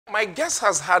my guest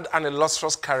has had an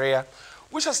illustrious career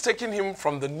which has taken him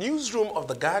from the newsroom of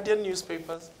the Guardian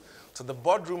newspapers to the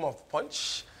boardroom of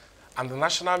Punch and the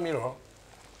National Mirror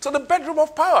to the bedroom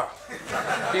of power.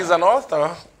 He's an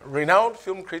author, renowned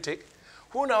film critic,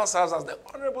 who now serves as the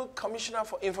Honorable Commissioner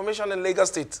for Information in Lagos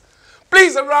State.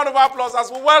 Please, a round of applause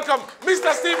as we welcome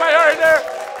Mr. Steve Ayorinde.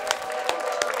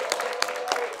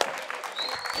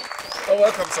 Oh,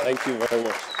 welcome, sir. Thank you very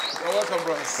much. You're welcome,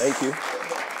 bros. Thank you.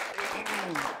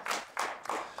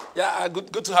 Yeah,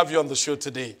 good to have you on the show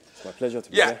today. It's my pleasure to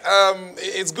be here.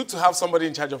 It's good to have somebody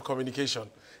in charge of communication,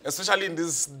 especially in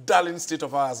this darling state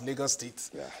of ours, Lagos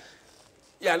State.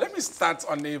 Yeah, let me start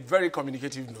on a very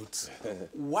communicative note.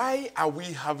 Why are we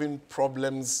having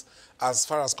problems as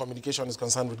far as communication is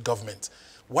concerned with government?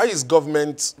 Why is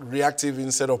government reactive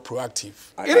instead of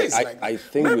proactive? I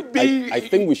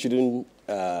think we shouldn't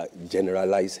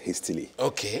generalize hastily.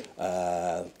 Okay.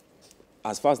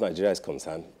 As far as Nigeria is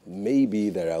concerned, maybe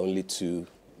there are only two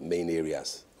main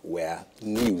areas where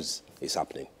news is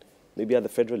happening. Maybe at the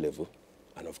federal level,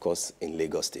 and of course in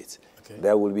Lagos State. Okay.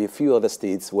 There will be a few other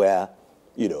states where,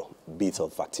 you know, bits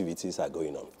of activities are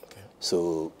going on. Okay.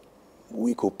 So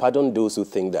we could pardon those who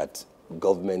think that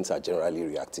governments are generally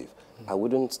reactive. I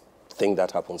wouldn't think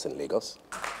that happens in Lagos.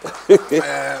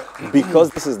 Because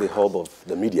this is the hub of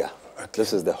the media. Okay.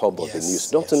 This is the hub of the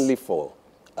news, not only for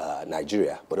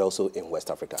Nigeria, but also in West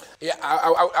Africa. Yeah,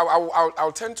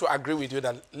 I'll tend to agree with you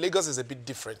that Lagos is a bit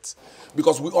different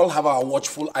because we all have our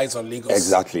watchful eyes on Lagos.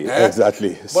 Exactly,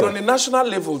 exactly. But on a national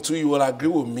level too, you will agree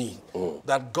with me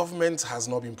that government has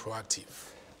not been proactive.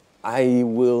 I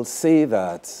will say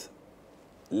that,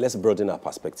 let's broaden our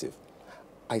perspective.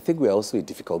 I think we're also a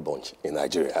difficult bunch in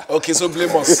Nigeria. Okay, so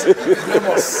blame us. Blame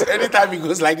us. Anytime it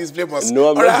goes like this, blame us.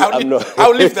 No, I'm not.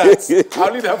 I'll leave that.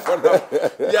 I'll leave that for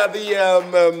now. Yeah,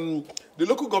 the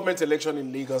local government election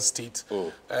in Lagos State,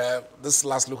 this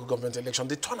last local government election,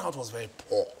 the turnout was very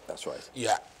poor. That's right.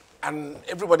 Yeah, and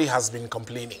everybody has been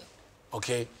complaining.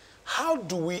 Okay, how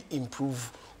do we improve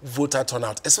voter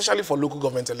turnout, especially for local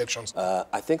government elections?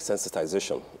 I think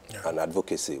sensitization and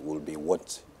advocacy will be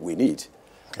what we need.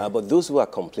 Okay. But those who are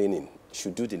complaining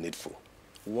should do the needful.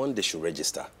 One, they should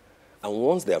register. And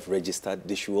once they have registered,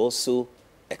 they should also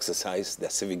exercise their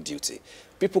civic duty.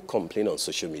 People complain on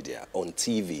social media, on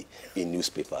TV, in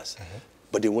newspapers,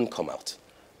 but they won't come out.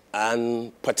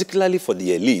 And particularly for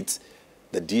the elite,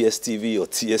 the DSTV or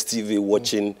TSTV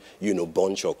watching, you know,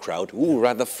 bunch or crowd, who would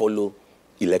rather follow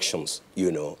elections,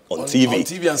 you know, on TV. On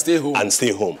TV and stay home. And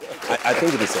stay home. I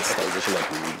think it is sensitization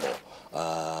that we need more.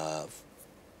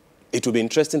 It will be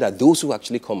interesting that those who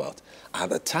actually come out are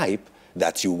the type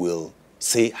that you will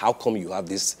say, how come you have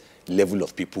this level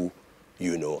of people,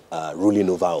 you know, ruling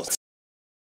over us?